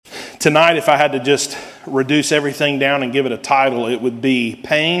Tonight, if I had to just reduce everything down and give it a title, it would be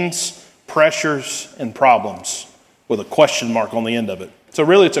Pains, Pressures, and Problems, with a question mark on the end of it. So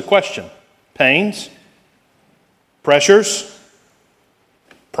really, it's a question. Pains, pressures,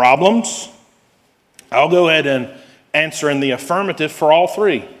 problems. I'll go ahead and answer in the affirmative for all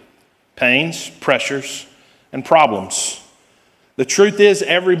three. Pains, pressures, and problems. The truth is,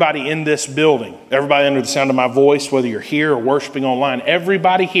 everybody in this building, everybody under the sound of my voice, whether you're here or worshiping online,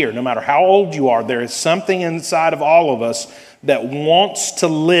 everybody here, no matter how old you are, there is something inside of all of us that wants to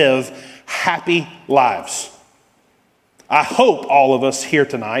live happy lives. I hope all of us here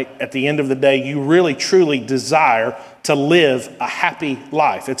tonight, at the end of the day, you really truly desire to live a happy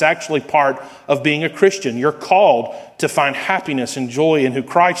life. It's actually part of being a Christian. You're called to find happiness and joy in who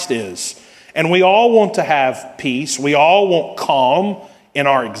Christ is. And we all want to have peace. We all want calm in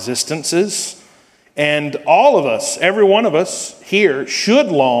our existences. And all of us, every one of us here, should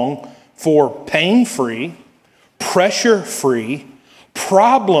long for pain-free, pressure-free,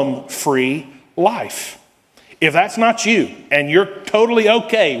 problem-free life. If that's not you, and you're totally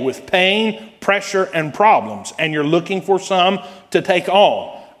okay with pain, pressure, and problems, and you're looking for some to take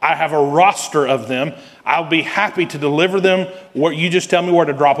on, I have a roster of them. I'll be happy to deliver them. You just tell me where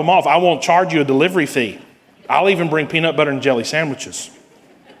to drop them off. I won't charge you a delivery fee. I'll even bring peanut butter and jelly sandwiches.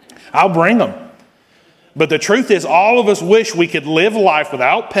 I'll bring them. But the truth is, all of us wish we could live life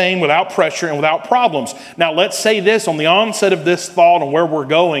without pain, without pressure, and without problems. Now, let's say this on the onset of this thought and where we're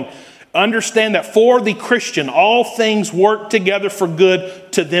going. Understand that for the Christian, all things work together for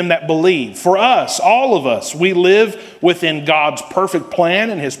good to them that believe. For us, all of us, we live within God's perfect plan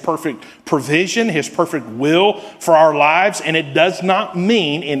and His perfect provision, His perfect will for our lives. And it does not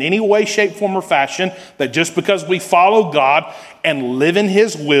mean in any way, shape, form, or fashion that just because we follow God and live in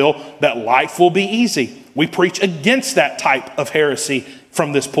His will, that life will be easy. We preach against that type of heresy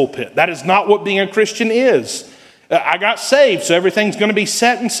from this pulpit. That is not what being a Christian is. I got saved, so everything's going to be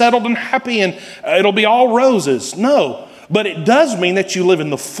set and settled and happy and it'll be all roses. No, but it does mean that you live in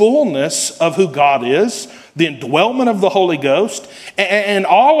the fullness of who God is, the indwellment of the Holy Ghost, and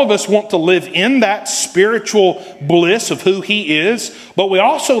all of us want to live in that spiritual bliss of who He is, but we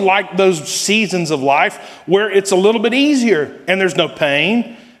also like those seasons of life where it's a little bit easier and there's no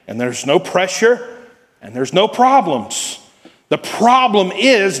pain and there's no pressure and there's no problems. The problem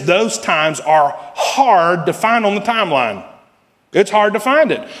is those times are hard to find on the timeline. It's hard to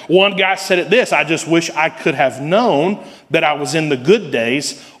find it. One guy said it this: I just wish I could have known that I was in the good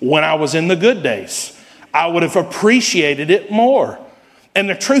days when I was in the good days. I would have appreciated it more. And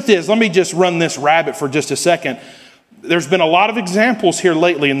the truth is, let me just run this rabbit for just a second. There's been a lot of examples here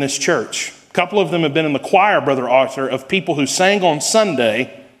lately in this church. A couple of them have been in the choir, Brother Arthur, of people who sang on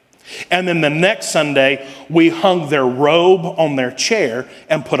Sunday, and then the next Sunday, we hung their robe on their chair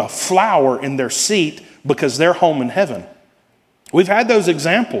and put a flower in their seat because they're home in heaven. We've had those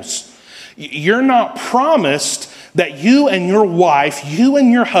examples. You're not promised that you and your wife, you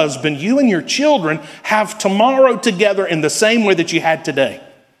and your husband, you and your children have tomorrow together in the same way that you had today.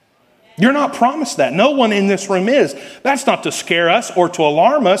 You're not promised that. No one in this room is. That's not to scare us or to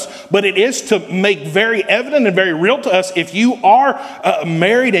alarm us, but it is to make very evident and very real to us. If you are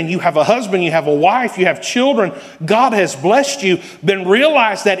married and you have a husband, you have a wife, you have children, God has blessed you, then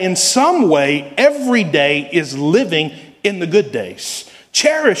realize that in some way, every day is living in the good days.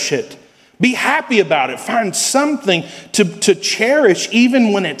 Cherish it. Be happy about it. Find something to cherish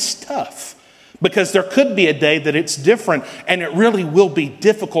even when it's tough. Because there could be a day that it's different, and it really will be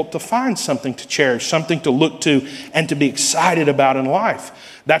difficult to find something to cherish, something to look to, and to be excited about in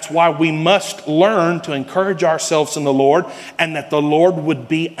life. That's why we must learn to encourage ourselves in the Lord, and that the Lord would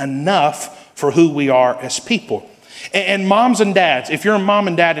be enough for who we are as people. And moms and dads, if you're a mom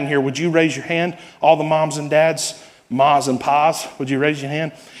and dad in here, would you raise your hand? All the moms and dads, mas and pas, would you raise your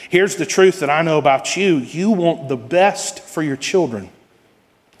hand? Here's the truth that I know about you. You want the best for your children.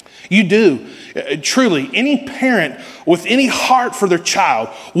 You do. Truly, any parent with any heart for their child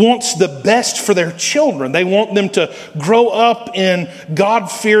wants the best for their children. They want them to grow up in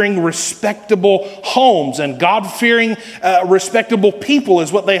God-fearing, respectable homes, and God-fearing, respectable people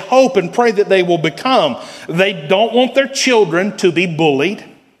is what they hope and pray that they will become. They don't want their children to be bullied.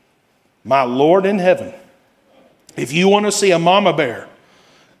 My Lord in heaven, if you want to see a mama bear,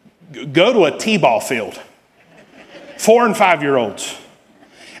 go to a t-ball field, 4 and 5 year olds.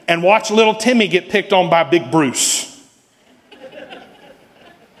 And watch little Timmy get picked on by Big Bruce.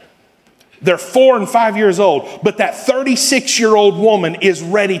 They're 4 and 5 years old, but that 36-year-old woman is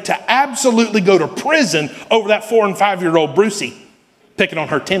ready to absolutely go to prison over that 4 and 5 year old Brucey picking on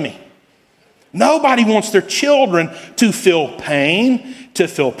her Timmy. Nobody wants their children to feel pain, to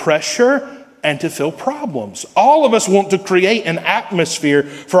feel pressure, and to feel problems. All of us want to create an atmosphere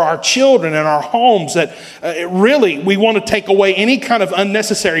for our children and our homes that really we want to take away any kind of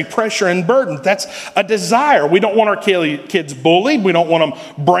unnecessary pressure and burden. That's a desire. We don't want our kids bullied. We don't want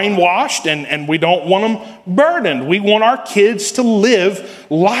them brainwashed, and we don't want them burdened. We want our kids to live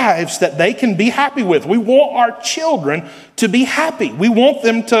lives that they can be happy with. We want our children to be happy. We want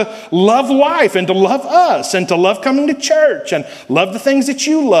them to love life and to love us and to love coming to church and love the things that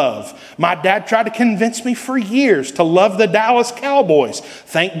you love. My dad tried to convince me for years to love the Dallas Cowboys.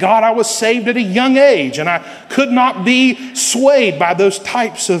 Thank God I was saved at a young age, and I could not be swayed by those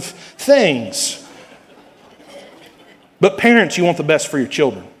types of things. But parents, you want the best for your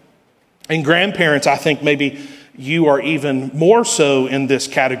children. And grandparents, I think maybe you are even more so in this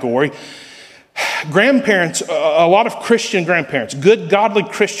category. Grandparents, a lot of Christian grandparents, good, godly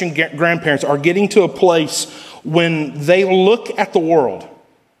Christian grandparents are getting to a place when they look at the world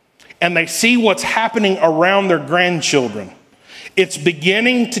and they see what's happening around their grandchildren. It's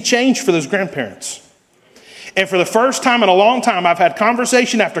beginning to change for those grandparents. And for the first time in a long time, I've had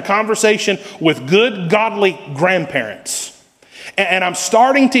conversation after conversation with good, godly grandparents. And I'm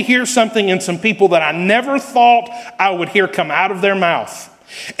starting to hear something in some people that I never thought I would hear come out of their mouth.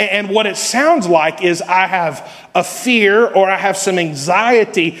 And what it sounds like is I have a fear, or I have some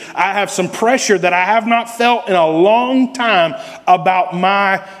anxiety, I have some pressure that I have not felt in a long time about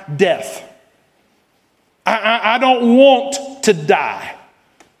my death. I don't want to die.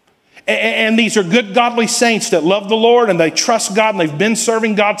 And these are good, godly saints that love the Lord and they trust God and they've been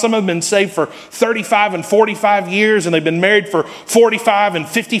serving God. Some have been saved for 35 and 45 years and they've been married for 45 and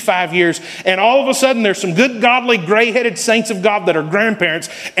 55 years. And all of a sudden there's some good, godly, gray-headed saints of God that are grandparents,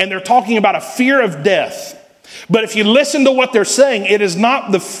 and they're talking about a fear of death. But if you listen to what they're saying, it is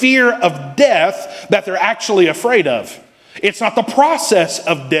not the fear of death that they're actually afraid of. It's not the process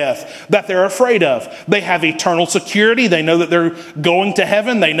of death that they're afraid of. They have eternal security. They know that they're going to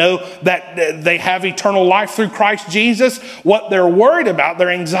heaven. They know that they have eternal life through Christ Jesus. What they're worried about, their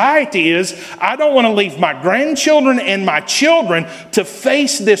anxiety is, I don't want to leave my grandchildren and my children to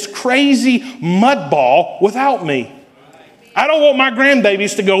face this crazy mud ball without me. I don't want my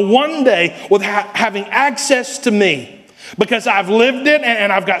grandbabies to go one day without having access to me. Because I've lived it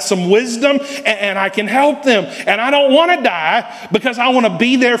and I've got some wisdom and I can help them. And I don't want to die because I want to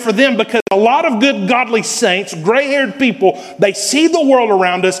be there for them. Because a lot of good, godly saints, gray-haired people, they see the world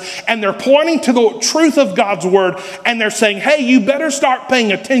around us and they're pointing to the truth of God's word. And they're saying, hey, you better start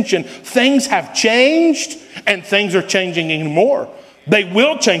paying attention. Things have changed and things are changing even more. They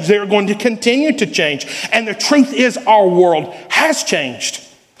will change. They are going to continue to change. And the truth is our world has changed.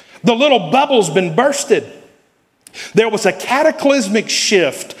 The little bubble's been bursted. There was a cataclysmic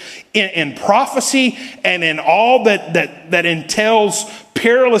shift in prophecy and in all that entails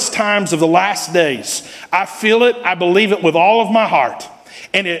perilous times of the last days. I feel it. I believe it with all of my heart.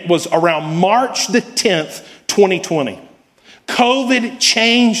 And it was around March the 10th, 2020. COVID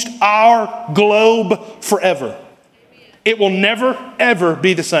changed our globe forever. It will never, ever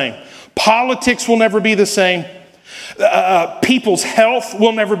be the same. Politics will never be the same. People's health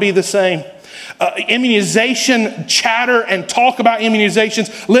will never be the same. Immunization chatter and talk about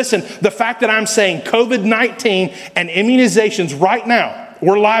immunizations. Listen, the fact that I'm saying COVID-19 and immunizations right now,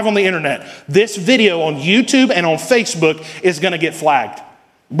 we're live on the internet. This video on YouTube and on Facebook is going to get flagged.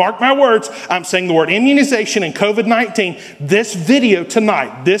 Mark my words, I'm saying the word immunization and COVID-19. This video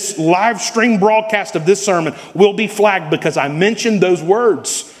tonight, this live stream broadcast of this sermon will be flagged because I mentioned those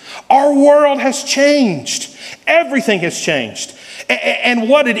words. Our world has changed. Everything has changed. And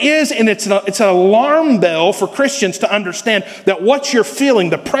what it is, and it's an alarm bell for Christians to understand that what you're feeling,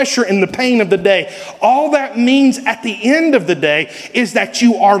 the pressure and the pain of the day, all that means at the end of the day is that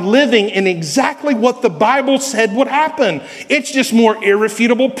you are living in exactly what the Bible said would happen. It's just more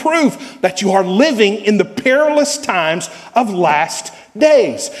irrefutable proof that you are living in the perilous times of last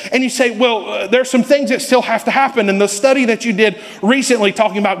days. And you say, well, there's some things that still have to happen. In the study that you did recently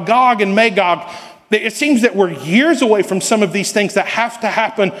talking about Gog and Magog, it seems that we're years away from some of these things that have to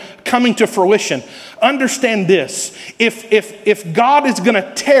happen coming to fruition. Understand this. If God is going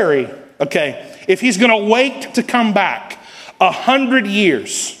to tarry, if he's going to wait to come back 100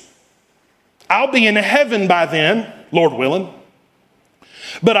 years, I'll be in heaven by then, Lord willing.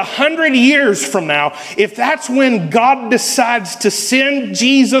 But 100 years from now, if that's when God decides to send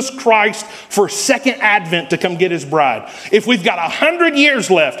Jesus Christ for second advent to come get his bride, if we've got 100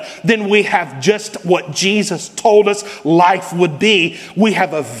 years left, then we have just what Jesus told us life would be. We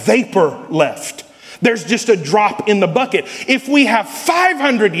have a vapor left. There's just a drop in the bucket. If we have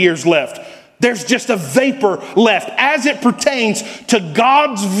 500 years left, There's just a vapor left as it pertains to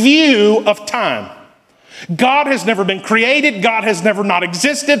God's view of time. God has never been created. God has never not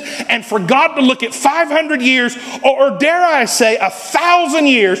existed. And for God to look at 500 years, or dare I say 1,000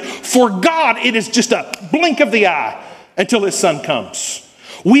 years, for God, it is just a blink of the eye until his son comes.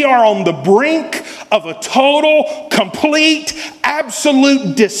 We are on the brink of a total, complete,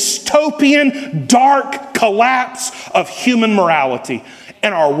 absolute dystopian, dark collapse of human morality.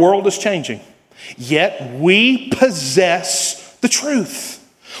 And our world is changing. Yet we possess the truth.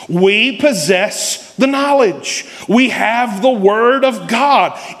 We possess the knowledge. We have the Word of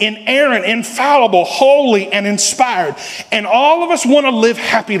God, inerrant, infallible, holy, and inspired. And all of us want to live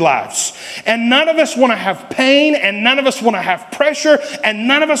happy lives. And none of us want to have pain, and none of us want to have pressure, and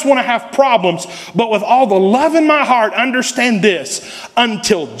none of us want to have problems. But with all the love in my heart, understand this: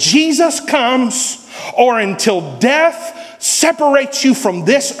 until Jesus comes, or until death separates you from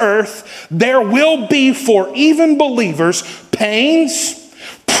this earth, there will be, for even believers, pains,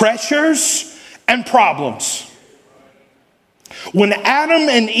 pressures, and problems. When Adam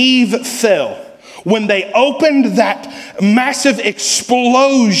and Eve fell, when they opened that massive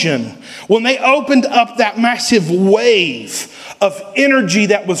explosion, when they opened up that massive wave of energy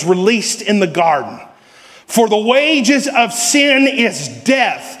that was released in the garden, for the wages of sin is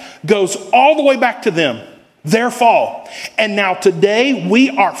death, goes all the way back to them, their fall. And now today we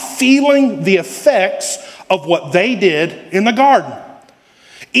are feeling the effects of what they did in the garden.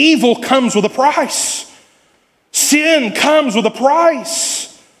 Evil comes with a price. Sin comes with a price.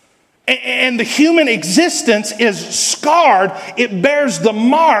 And the human existence is scarred. It bears the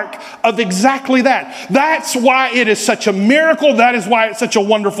mark of exactly that. That's why it is such a miracle. That is why it's such a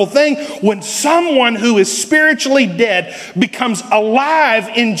wonderful thing when someone who is spiritually dead becomes alive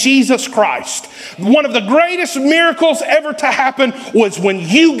in Jesus Christ. One of the greatest miracles ever to happen was when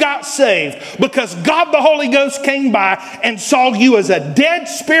you got saved, because God the Holy Ghost came by and saw you as a dead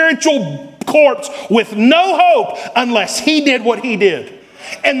spiritual corpse with no hope unless he did what he did.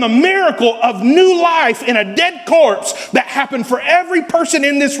 And the miracle of new life in a dead corpse that happened for every person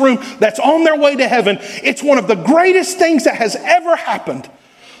in this room that's on their way to heaven, it's one of the greatest things that has ever happened.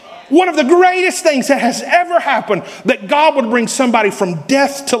 One of the greatest things that has ever happened, that God would bring somebody from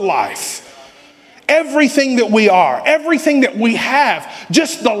death to life. Everything that we are, everything that we have,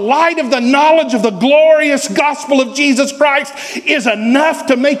 just the light of the knowledge of the glorious gospel of Jesus Christ is enough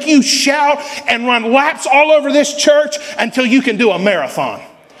to make you shout and run laps all over this church until you can do a marathon.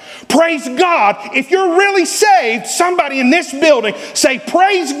 Praise God. If you're really saved, somebody in this building say,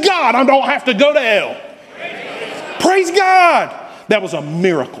 praise God, I don't have to go to hell. Praise God. That was a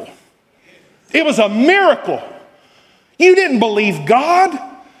miracle. It was a miracle. You didn't believe God.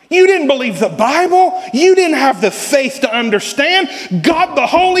 You didn't believe the Bible. You didn't have the faith to understand. God, the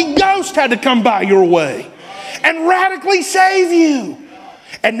Holy Ghost, had to come by your way and radically save you.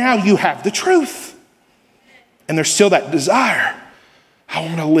 And now you have the truth. And there's still that desire. I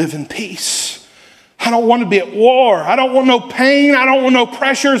want to live in peace. I don't want to be at war. I don't want no pain. I don't want no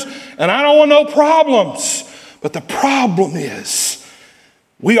pressures. And I don't want no problems. But the problem is,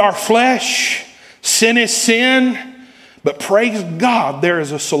 we are flesh. Sin is sin. But praise God, there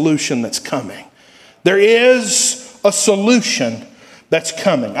is a solution that's coming. There is a solution that's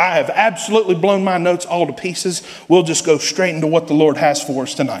coming. I have absolutely blown my notes all to pieces. We'll just go straight into what the Lord has for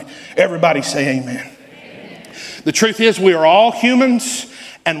us tonight. Everybody say amen. Amen. The truth is, we are all humans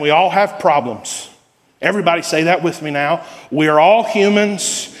and we all have problems. Everybody say that with me now. We are all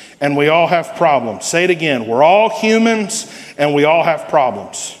humans and we all have problems. Say it again. We're all humans and we all have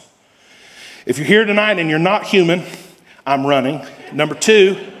problems. If you're here tonight and you're not human, I'm running. Number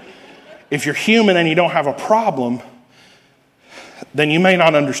two, if you're human and you don't have a problem, then you may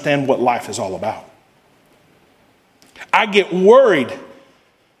not understand what life is all about. I get worried.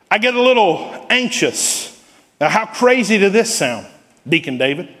 I get a little anxious. Now, how crazy does this sound, Deacon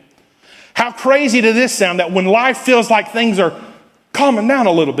David? How crazy does this sound that when life feels like things are calming down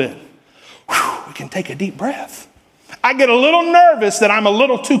a little bit, we can take a deep breath. I get a little nervous that I'm a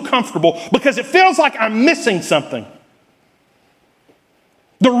little too comfortable because it feels like I'm missing something.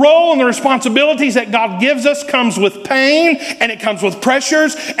 The role and the responsibilities that God gives us comes with pain, and it comes with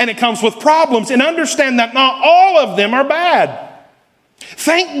pressures, and it comes with problems. And understand that not all of them are bad.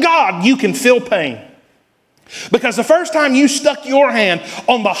 Thank God you can feel pain. Because the first time you stuck your hand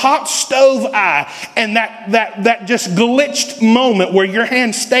on the hot stove eye and that just glitched moment where your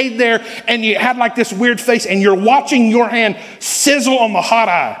hand stayed there and you had like this weird face and you're watching your hand sizzle on the hot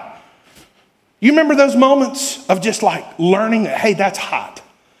eye. You remember those moments of just like learning that, hey, that's hot.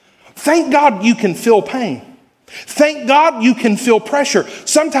 Thank God you can feel pain. Thank God you can feel pressure.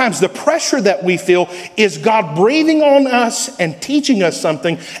 Sometimes the pressure that we feel is God breathing on us and teaching us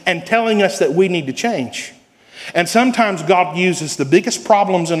something and telling us that we need to change. And sometimes God uses the biggest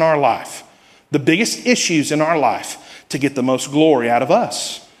problems in our life, the biggest issues in our life, to get the most glory out of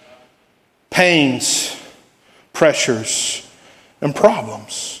us. Pains, pressures, and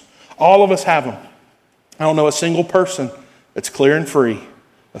problems. All of us have them. I don't know a single person that's clear and free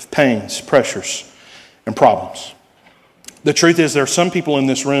of pains, pressures, and problems. The truth is, there are some people in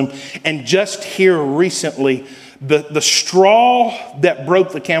this room, and just here recently, the straw that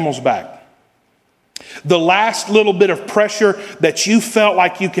broke the camel's back, the last little bit of pressure that you felt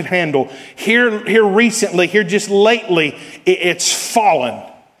like you could handle, here recently, here just lately, it's fallen.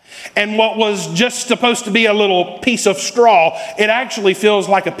 And what was just supposed to be a little piece of straw, it actually feels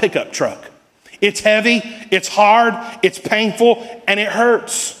like a pickup truck. It's heavy, it's hard, it's painful, and it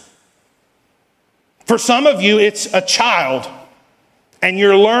hurts. For some of you, it's a child. And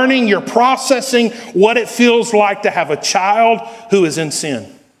you're learning, you're processing what it feels like to have a child who is in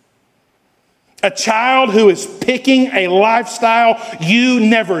sin. A child who is picking a lifestyle you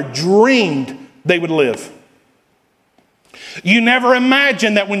never dreamed they would live. You never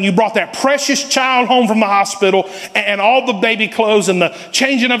imagined that when you brought that precious child home from the hospital and all the baby clothes and the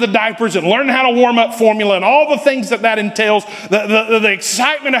changing of the diapers and learning how to warm up formula and all the things that entails, the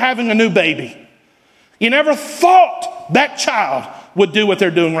excitement of having a new baby. You never thought that child would do what they're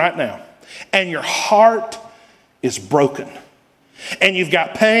doing right now. And your heart is broken. And you've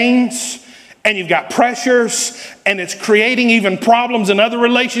got pains and you've got pressures, and it's creating even problems in other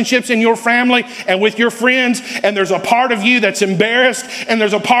relationships in your family and with your friends. And there's a part of you that's embarrassed, and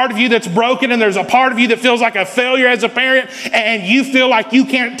there's a part of you that's broken, and there's a part of you that feels like a failure as a parent, and you feel like you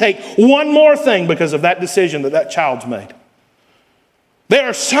can't take one more thing because of that decision that child's made. There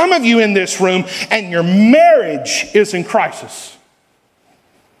are some of you in this room, and your marriage is in crisis.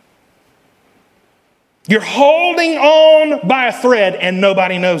 You're holding on by a thread, and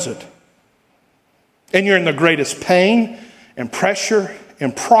nobody knows it. And you're in the greatest pain and pressure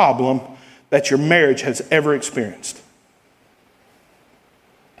and problem that your marriage has ever experienced.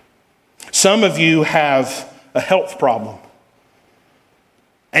 Some of you have a health problem.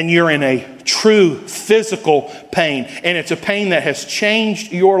 And you're in a true physical pain. And it's a pain that has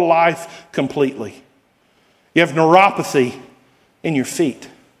changed your life completely. You have neuropathy in your feet.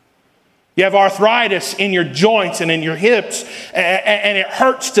 You have arthritis in your joints and in your hips. And it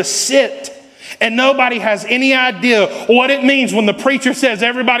hurts to sit. And nobody has any idea what it means when the preacher says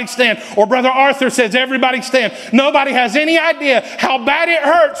everybody stand, or Brother Arthur says everybody stand. Nobody has any idea how bad it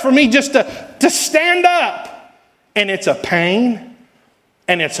hurts for me just to stand up. And it's a pain,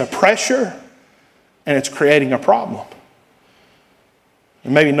 and it's a pressure, and it's creating a problem.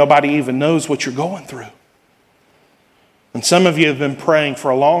 And maybe nobody even knows what you're going through. And some of you have been praying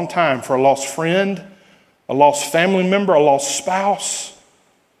for a long time for a lost friend, a lost family member, a lost spouse,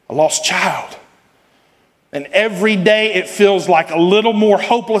 a lost child. And every day it feels like a little more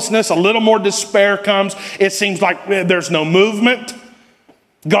hopelessness, a little more despair comes. It seems like there's no movement.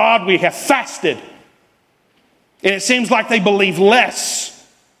 God, we have fasted. And it seems like they believe less.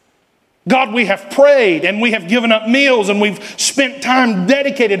 God, we have prayed and we have given up meals and we've spent time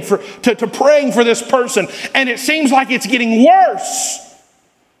dedicated to praying for this person. And it seems like it's getting worse.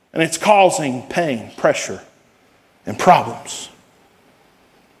 And it's causing pain, pressure, and problems.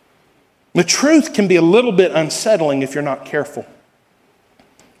 The truth can be a little bit unsettling if you're not careful.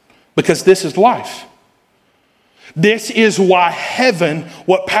 Because this is life. This is why heaven,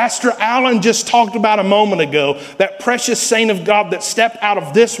 what Pastor Allen just talked about a moment ago, that precious saint of God that stepped out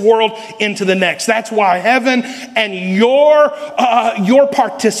of this world into the next. That's why heaven and your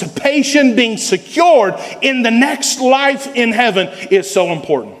participation being secured in the next life in heaven is so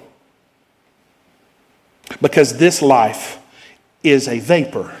important. Because this life is a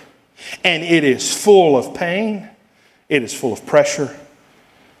vapor. And it is full of pain, it is full of pressure,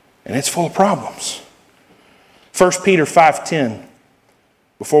 and it's full of problems. 1 Peter 5:10,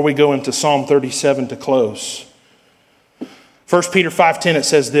 before we go into Psalm 37 to close. 1 Peter 5:10, it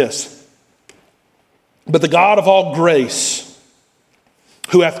says this: "But the God of all grace,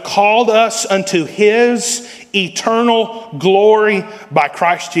 who hath called us unto his eternal glory by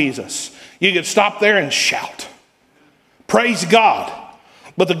Christ Jesus." You could stop there and shout. Praise God.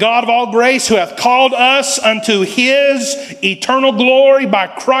 "But the God of all grace, who hath called us unto his eternal glory by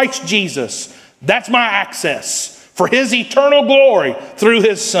Christ Jesus." That's my access for his eternal glory through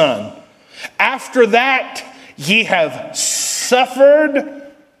his Son. "After that, ye have suffered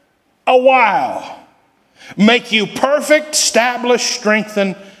a while, make you perfect, establish,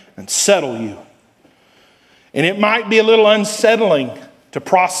 strengthen, and settle you." And it might be a little unsettling to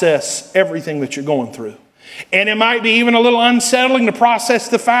process everything that you're going through. And it might be even a little unsettling to process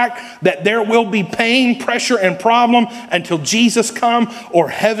the fact that there will be pain, pressure, and problem until Jesus comes or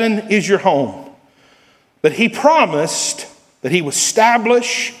heaven is your home. But he promised that he would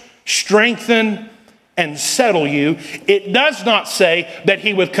establish, strengthen, and settle you. It does not say that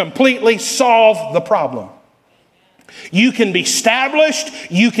he would completely solve the problem. You can be established,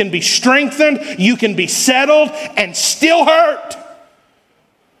 you can be strengthened, you can be settled, and still hurt.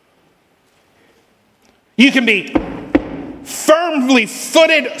 You can be firmly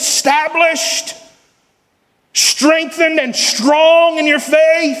footed, established, strengthened, and strong in your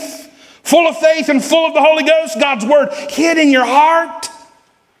faith, full of faith and full of the Holy Ghost, God's word hid in your heart.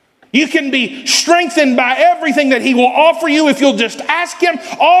 You can be strengthened by everything that he will offer you if you'll just ask him.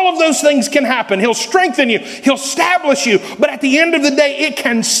 All of those things can happen. He'll strengthen you. He'll establish you. But at the end of the day, it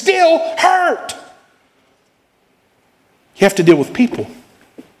can still hurt. You have to deal with people.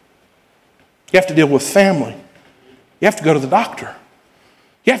 You have to deal with family. You have to go to the doctor.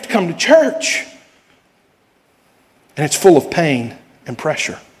 You have to come to church. And it's full of pain and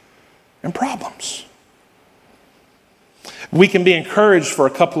pressure and problems. We can be encouraged for a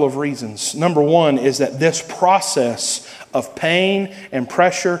couple of reasons. Number one is that this process of pain and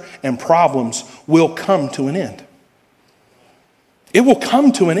pressure and problems will come to an end. It will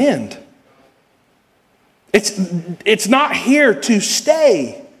come to an end. It's not here to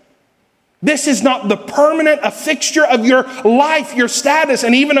stay. This is not the permanent a fixture of your life, your status,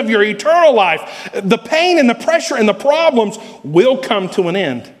 and even of your eternal life. The pain and the pressure and the problems will come to an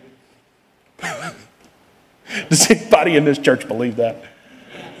end. Does anybody in this church believe that?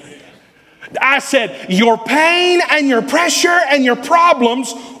 I said, your pain and your pressure and your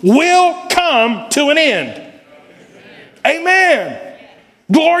problems will come to an end. Amen.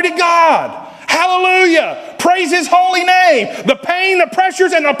 Glory to God. Hallelujah. Praise his holy name. The pain, the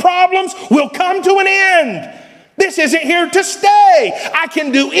pressures, and the problems will come to an end. This isn't here to stay. I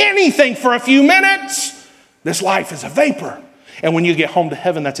can do anything for a few minutes. This life is a vapor. And when you get home to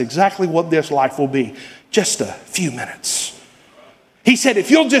heaven, that's exactly what this life will be. Just a few minutes. He said,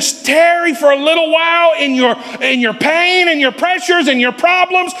 if you'll just tarry for a little while in your pain and your pressures and your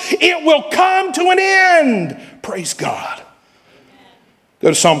problems, it will come to an end. Praise God. Go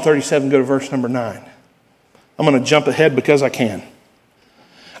to Psalm 37, go to verse number 9. I'm going to jump ahead because I can.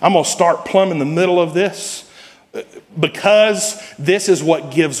 I'm going to start plumb in the middle of this because this is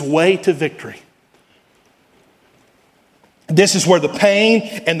what gives way to victory. This is where the pain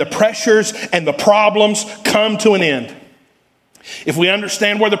and the pressures and the problems come to an end. If we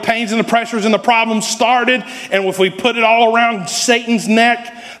understand where the pains and the pressures and the problems started, and if we put it all around Satan's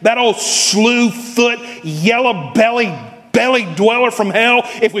neck, that old slew-foot, yellow belly dweller from hell,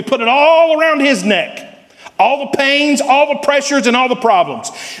 if we put it all around his neck, all the pains, all the pressures, and all the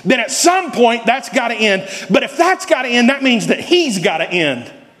problems, then at some point that's got to end. But if that's got to end, that means that he's got to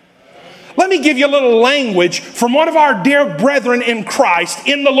end. Let me give you a little language from one of our dear brethren in Christ,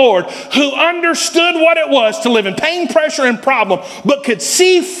 in the Lord, who understood what it was to live in pain, pressure, and problem, but could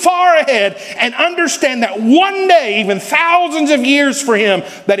see far ahead and understand that one day, even thousands of years for him,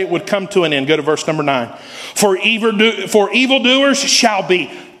 that it would come to an end. Go to verse number 9. For evildoers shall be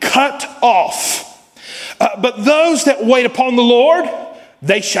cut off, but those that wait upon the Lord,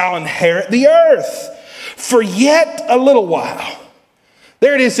 they shall inherit the earth. For yet a little while.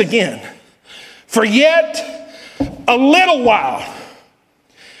 There it is again. For yet a little while.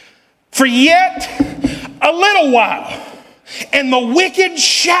 For yet a little while. And the wicked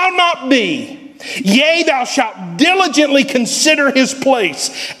shall not be. Yea, thou shalt diligently consider his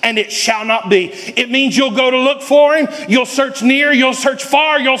place, and it shall not be. It means you'll go to look for him. You'll search near, you'll search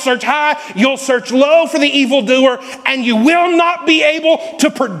far, you'll search high, you'll search low for the evildoer, and you will not be able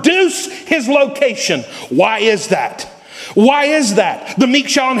to produce his location. Why is that? Why is that? The meek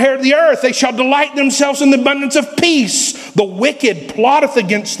shall inherit the earth. They shall delight themselves in the abundance of peace. The wicked plotteth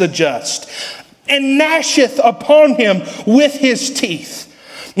against the just, and gnasheth upon him with his teeth.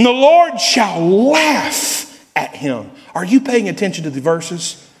 And the Lord shall laugh at him. Are you paying attention to the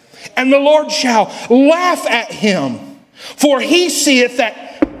verses? And the Lord shall laugh at him, for he seeth that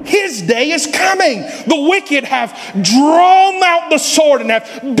his day is coming. The wicked have drawn out the sword and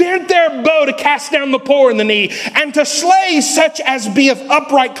have bent their bow to cast down the poor in the need, and to slay such as be of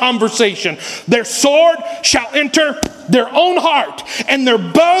upright conversation. Their sword shall enter their own heart, and their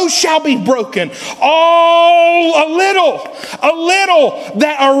bow shall be broken. All a little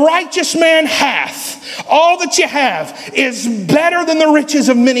that a righteous man hath, all that you have is better than the riches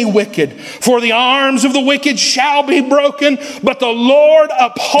of many wicked. For the arms of the wicked shall be broken, but the Lord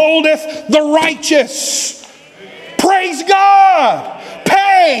upholdeth the righteous. Praise God.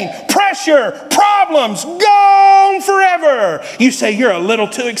 Pain, pressure, problems, gone forever. You say you're a little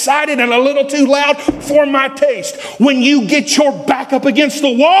too excited and a little too loud for my taste. When you get your back up against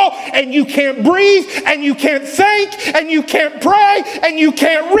the wall and you can't breathe and you can't think and you can't pray and you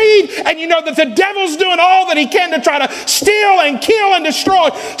can't read and you know that the devil's doing all that he can to try to steal and kill and destroy.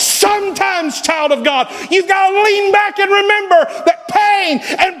 Sometimes, child of God, you've got to lean back and remember that pain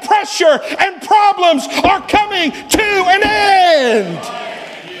and pressure and problems are coming to an end.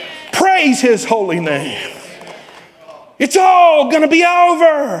 Praise his holy name. It's all going to be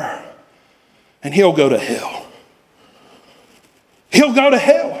over. And he'll go to hell. He'll go to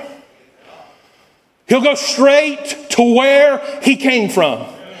hell. He'll go straight to where he came from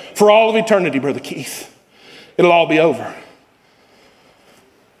for all of eternity, Brother Keith. It'll all be over.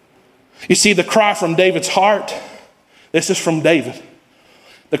 You see, the cry from David's heart, this is from David.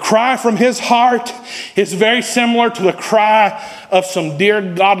 The cry from his heart is very similar to the cry of some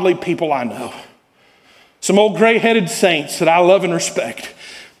dear godly people I know. Some old gray-headed saints that I love and respect.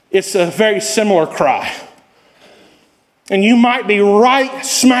 It's a very similar cry. And you might be right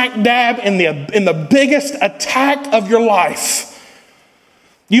smack dab in the biggest attack of your life.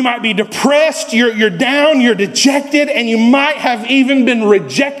 You might be depressed, you're down, you're dejected, and you might have even been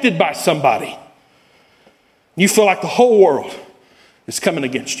rejected by somebody. You feel like the whole world is coming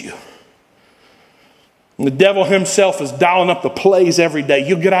against you. And the devil himself is dialing up the plays every day.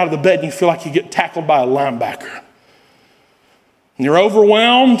 You get out of the bed and you feel like you get tackled by a linebacker. And you're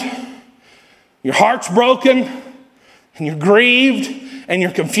overwhelmed, your heart's broken, and you're grieved, and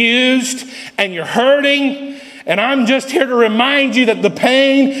you're confused, and you're hurting. And I'm just here to remind you that the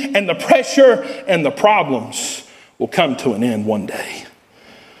pain and the pressure and the problems will come to an end one day.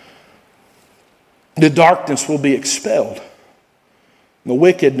 The darkness will be expelled. The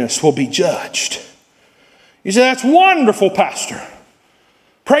wickedness will be judged. You say, that's wonderful, Pastor.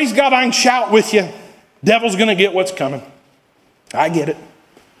 Praise God, I can shout with you. Devil's going to get what's coming. I get it.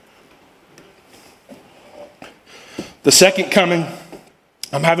 The second coming,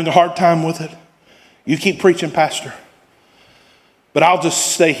 I'm having a hard time with it. You keep preaching, Pastor. But I'll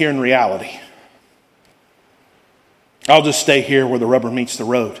just stay here in reality. I'll just stay here where the rubber meets the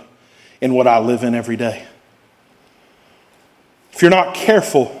road in what I live in every day. If you're not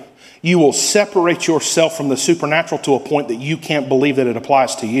careful, you will separate yourself from the supernatural to a point that you can't believe that it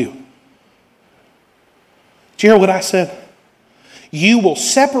applies to you. Did you hear what I said? You will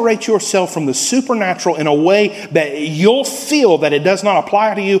separate yourself from the supernatural in a way that you'll feel that it does not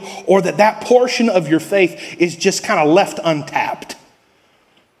apply to you, or that portion of your faith is just kind of left untapped.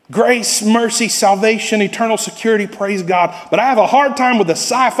 Grace, mercy, salvation, eternal security, praise God. But I have a hard time with the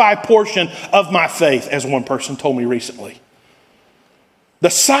sci-fi portion of my faith, as one person told me recently. The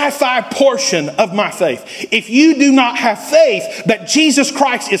sci-fi portion of my faith. If you do not have faith that Jesus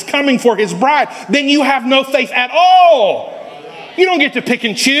Christ is coming for his bride, then you have no faith at all. You don't get to pick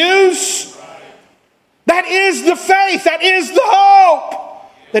and choose. That is the faith. That is the hope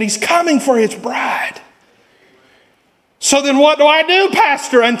that he's coming for his bride. So then what do I do,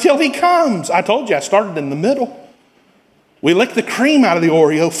 Pastor, until he comes? I told you I started in the middle. We lick the cream out of the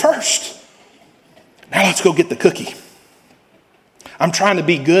Oreo first. Now let's go get the cookie. I'm trying to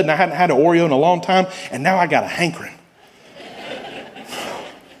be good, and I hadn't had an Oreo in a long time, and now I got a hankering.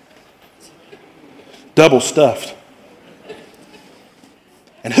 Double stuffed.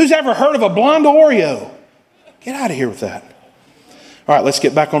 And who's ever heard of a blonde Oreo? Get out of here with that. All right, let's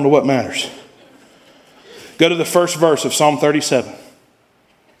get back on to what matters. Go to the first verse of Psalm 37.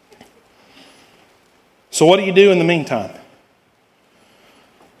 So what do you do in the meantime?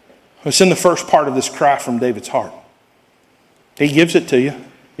 It's in the first part of this cry from David's heart. He gives it to you.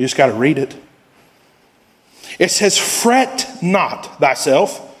 You just got to read it. It says, fret not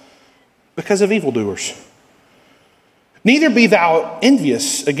thyself because of evildoers. Neither be thou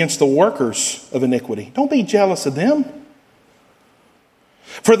envious against the workers of iniquity. Don't be jealous of them.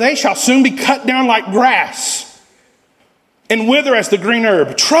 For they shall soon be cut down like grass and wither as the green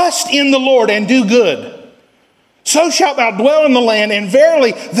herb. Trust in the Lord and do good. So shalt thou dwell in the land, and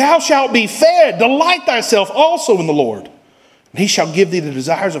verily thou shalt be fed. Delight thyself also in the Lord, and he shall give thee the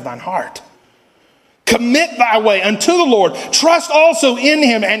desires of thine heart. Commit thy way unto the Lord. Trust also in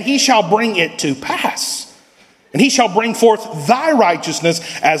him, and he shall bring it to pass. And he shall bring forth thy righteousness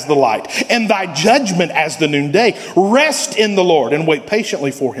as the light, and thy judgment as the noonday. Rest in the Lord, and wait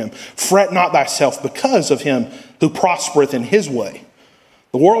patiently for him. Fret not thyself because of him who prospereth in his way.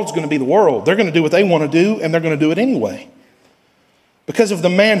 The world's going to be the world. They're going to do what they want to do, and they're going to do it anyway. Because of the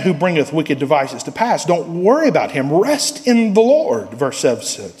man who bringeth wicked devices to pass. Don't worry about him. Rest in the Lord, verse 7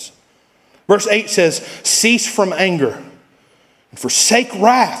 says. Verse 8 says, cease from anger and forsake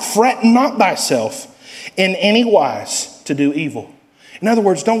wrath. Fret not thyself in any wise to do evil. In other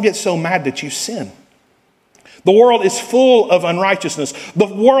words, don't get so mad that you sin. The world is full of unrighteousness. The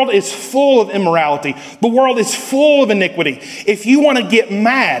world is full of immorality. The world is full of iniquity. If you want to get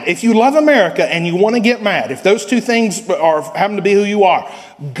mad, if you love America and you want to get mad, if those two things happen to be who you are,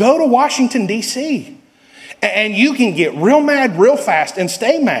 go to Washington, D.C. And you can get real mad real fast and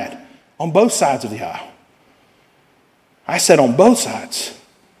stay mad on both sides of the aisle. I said on both sides.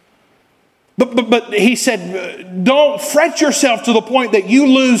 But he said, don't fret yourself to the point that you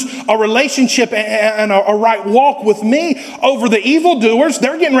lose a relationship and a right walk with me over the evildoers.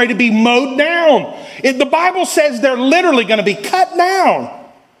 They're getting ready to be mowed down. The Bible says they're literally going to be cut down.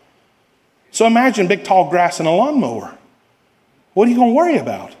 So imagine big tall grass and a lawnmower. What are you going to worry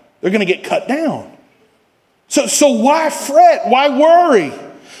about? They're going to get cut down. So why fret? Why worry?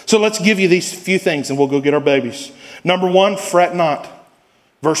 So let's give you these few things and we'll go get our babies. Number one, fret not.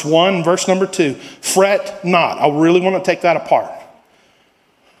 Verse 1, verse number 2, fret not. I really want to take that apart.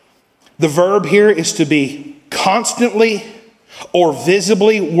 The verb here is to be constantly or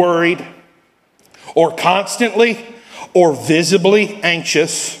visibly worried, or constantly or visibly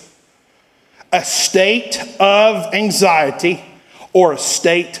anxious, a state of anxiety, or a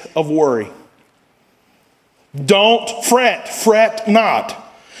state of worry. Don't fret, fret not.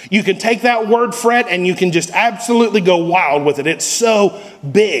 You can take that word fret and you can just absolutely go wild with it. It's so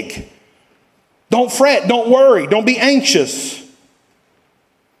big. Don't fret, don't worry, don't be anxious.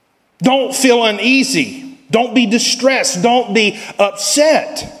 Don't feel uneasy. Don't be distressed, don't be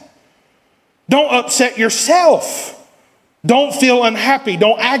upset. Don't upset yourself. Don't feel unhappy,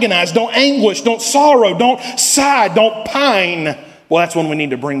 don't agonize, don't anguish, don't sorrow, don't sigh, don't pine. Well, that's one we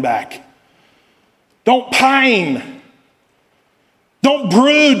need to bring back. Don't pine. Don't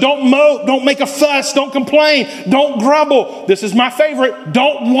brood, don't mope, don't make a fuss, don't complain, don't grumble. This is my favorite,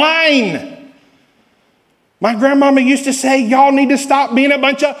 don't whine. My grandmama used to say, y'all need to stop being a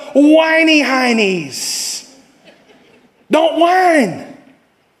bunch of whiny heinies. Don't whine.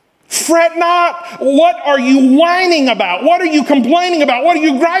 Fret not. What are you whining about? What are you complaining about? What are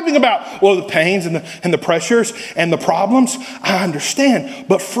you griping about? Well, the pains and the pressures and the problems, I understand,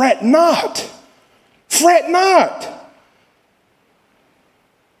 but fret not. Fret not.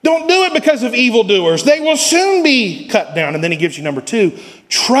 Don't do it because of evildoers. They will soon be cut down. And then he gives you number 2,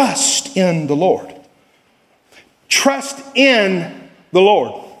 trust in the Lord. Trust in the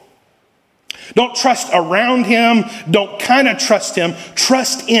Lord. Don't trust around him. Don't kind of trust him.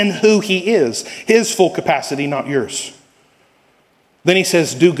 Trust in who he is. His full capacity, not yours. Then he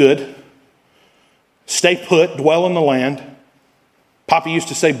says, do good. Stay put, dwell in the land. Papa used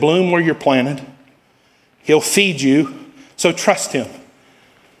to say, bloom where you're planted. He'll feed you, so trust him.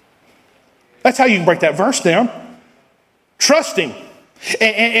 That's how you can break that verse down. Trust him.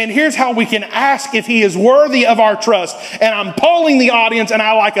 And here's how we can ask if he is worthy of our trust. And I'm polling the audience, and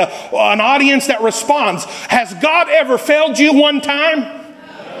I like an audience that responds. Has God ever failed you one time?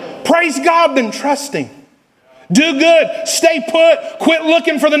 No. Praise God, then trust him. Do good. Stay put. Quit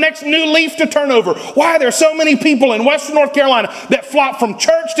looking for the next new leaf to turn over. Why? There's so many people in Western North Carolina that flop from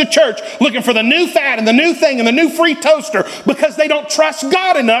church to church looking for the new fad and the new thing and the new free toaster because they don't trust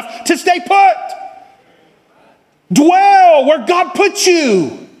God enough to stay put. Dwell where God puts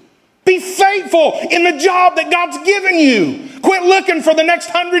you. Be faithful in the job that God's given you. Quit looking for the next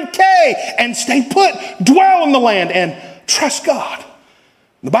 100K and stay put. Dwell in the land and trust God.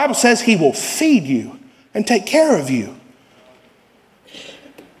 The Bible says he will feed you and take care of you.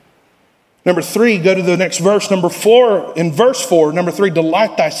 Number 3, go to the next verse. Number 4, in verse 4, number 3,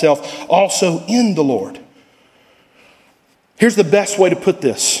 delight thyself also in the Lord. Here's the best way to put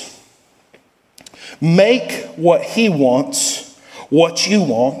this. Make what he wants, what you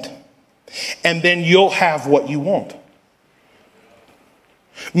want, and then you'll have what you want.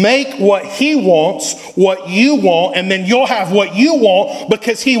 Make what he wants, what you want, and then you'll have what you want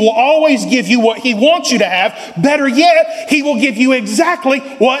because he will always give you what he wants you to have. Better yet, he will give you exactly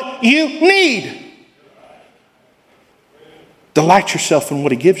what you need. Delight yourself in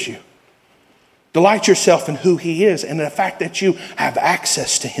what he gives you. Delight yourself in who he is and the fact that you have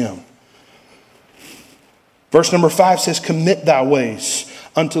access to him. Verse number 5 says, commit thy ways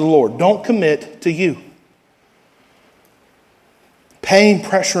unto the Lord. Don't commit to you. Pain,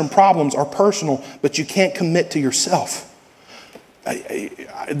 pressure, and problems are personal, but you can't commit to yourself.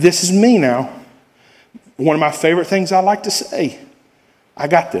 This is me now. One of my favorite things I like to say, I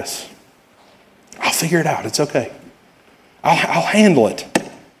got this. I'll figure it out. It's okay. I'll handle it.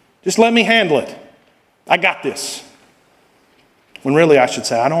 Just let me handle it. I got this. When really I should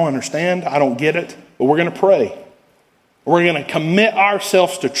say, I don't understand, I don't get it, but we're going to pray. We're going to commit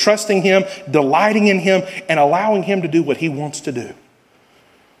ourselves to trusting Him, delighting in Him, and allowing Him to do what He wants to do.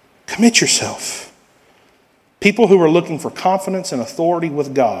 Commit yourself. People who are looking for confidence and authority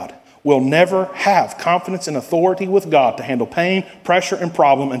with God will never have confidence and authority with God to handle pain, pressure, and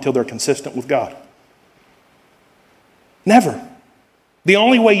problem until they're consistent with God. Never. The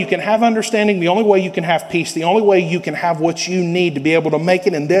only way you can have understanding, the only way you can have peace, the only way you can have what you need to be able to make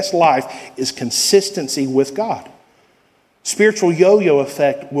it in this life is consistency with God. Spiritual yo-yo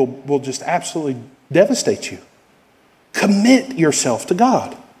effect will just absolutely devastate you. Commit yourself to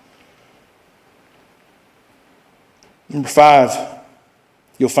God. Number 5,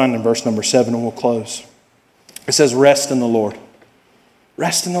 you'll find in verse number 7, and we'll close. It says, rest in the Lord.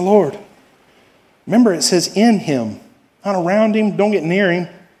 Rest in the Lord. Remember, it says in Him, not around Him. Don't get near Him.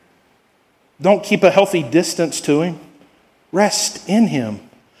 Don't keep a healthy distance to Him. Rest in Him.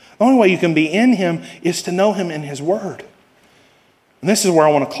 The only way you can be in Him is to know Him in His Word. And this is where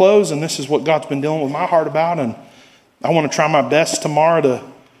I want to close, and this is what God's been dealing with my heart about, and I want to try my best tomorrow to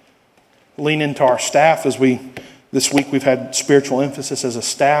lean into our staff this week we've had spiritual emphasis as a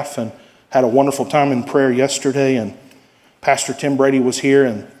staff and had a wonderful time in prayer yesterday, and Pastor Tim Brady was here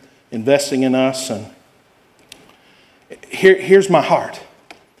and investing in us. And here's my heart.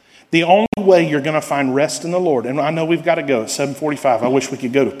 The only way you're going to find rest in the Lord, and I know we've got to go at 7:45. I wish we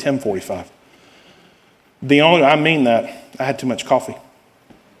could go to 10:45. I mean that. I had too much coffee.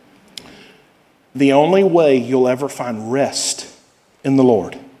 The only way you'll ever find rest in the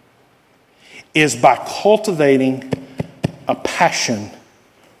Lord is by cultivating a passion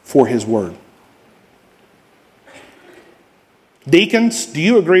for His Word. Deacons, do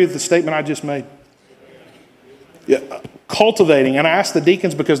you agree with the statement I just made? Yeah, cultivating, and I ask the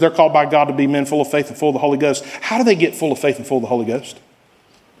deacons because they're called by God to be men full of faith and full of the Holy Ghost. How do they get full of faith and full of the Holy Ghost?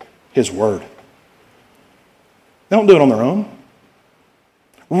 His Word. They don't do it on their own.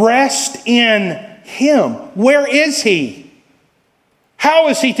 Rest in Him. Where is He? How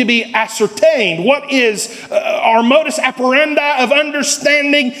is He to be ascertained? What is our modus operandi of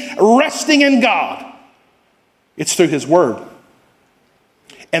understanding resting in God? It's through His Word.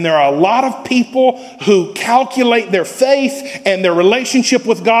 And there are a lot of people who calculate their faith and their relationship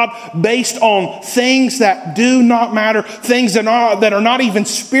with God based on things that do not matter, things that are not even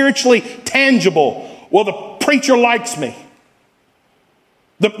spiritually tangible. Well, the preacher likes me.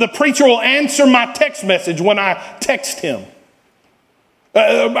 The preacher will answer my text message when I text him.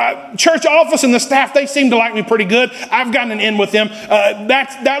 My church office and the staff, they seem to like me pretty good. I've gotten an in with them.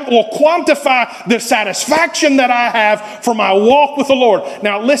 That will quantify the satisfaction that I have for my walk with the Lord.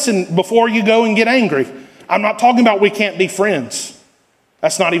 Now listen, before you go and get angry, I'm not talking about we can't be friends.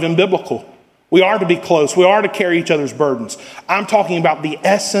 That's not even biblical. We are to be close. We are to carry each other's burdens. I'm talking about the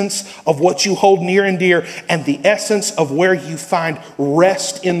essence of what you hold near and dear and the essence of where you find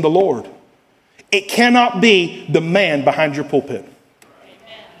rest in the Lord. It cannot be the man behind your pulpit.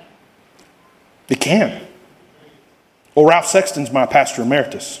 It can. Well, Ralph Sexton's my pastor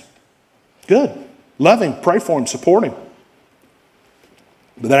emeritus. Good. Love him, pray for him, support him.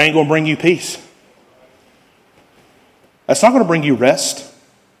 But that ain't going to bring you peace. That's not going to bring you rest.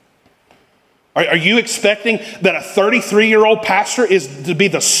 Are you expecting that a 33-year-old pastor is to be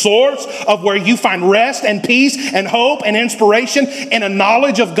the source of where you find rest and peace and hope and inspiration and a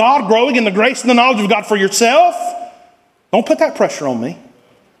knowledge of God, growing in the grace and the knowledge of God for yourself? Don't put that pressure on me.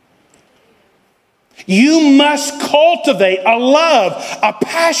 You must cultivate a love, a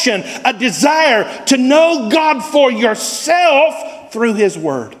passion, a desire to know God for yourself through His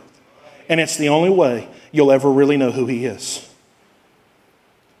Word. And it's the only way you'll ever really know who He is.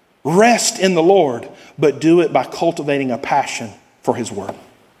 Rest in the Lord, but do it by cultivating a passion for His Word.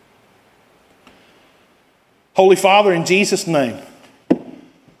 Holy Father, in Jesus' name,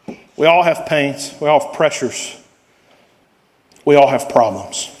 we all have pains. We all have pressures. We all have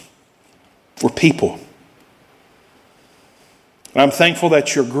problems. We're people. And I'm thankful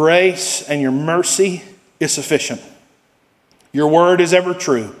that your grace and your mercy is sufficient. Your word is ever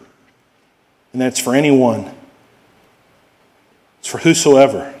true. And that's for anyone. It's for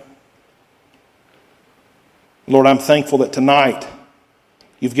whosoever. Lord, I'm thankful that tonight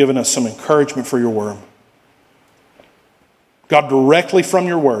you've given us some encouragement for your word. God, directly from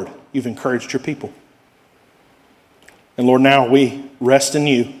your word, you've encouraged your people. And Lord, now we rest in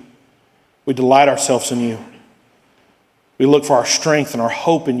you. We delight ourselves in you. We look for our strength and our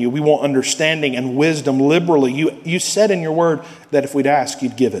hope in you. We want understanding and wisdom liberally. You said in your word that if we'd ask,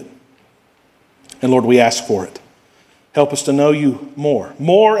 you'd give it. And Lord, we ask for it. Help us to know you more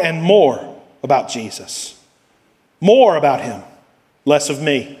and more about Jesus. More about him. less of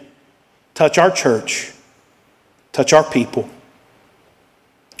me. Touch our church. Touch our people.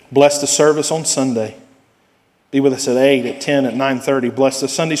 Bless the service on Sunday. Be with us at 8, at 10, at 9:30. Bless the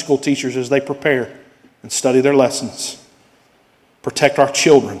Sunday school teachers as they prepare and study their lessons. Protect our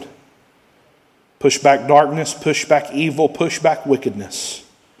children. Push back darkness, push back evil, push back wickedness.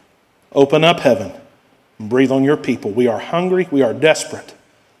 Open up heaven and breathe on your people. We are hungry, we are desperate,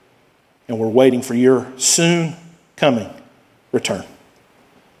 and we're waiting for your soon coming return.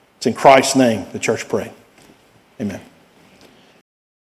 It's in Christ's name the church pray. Amen.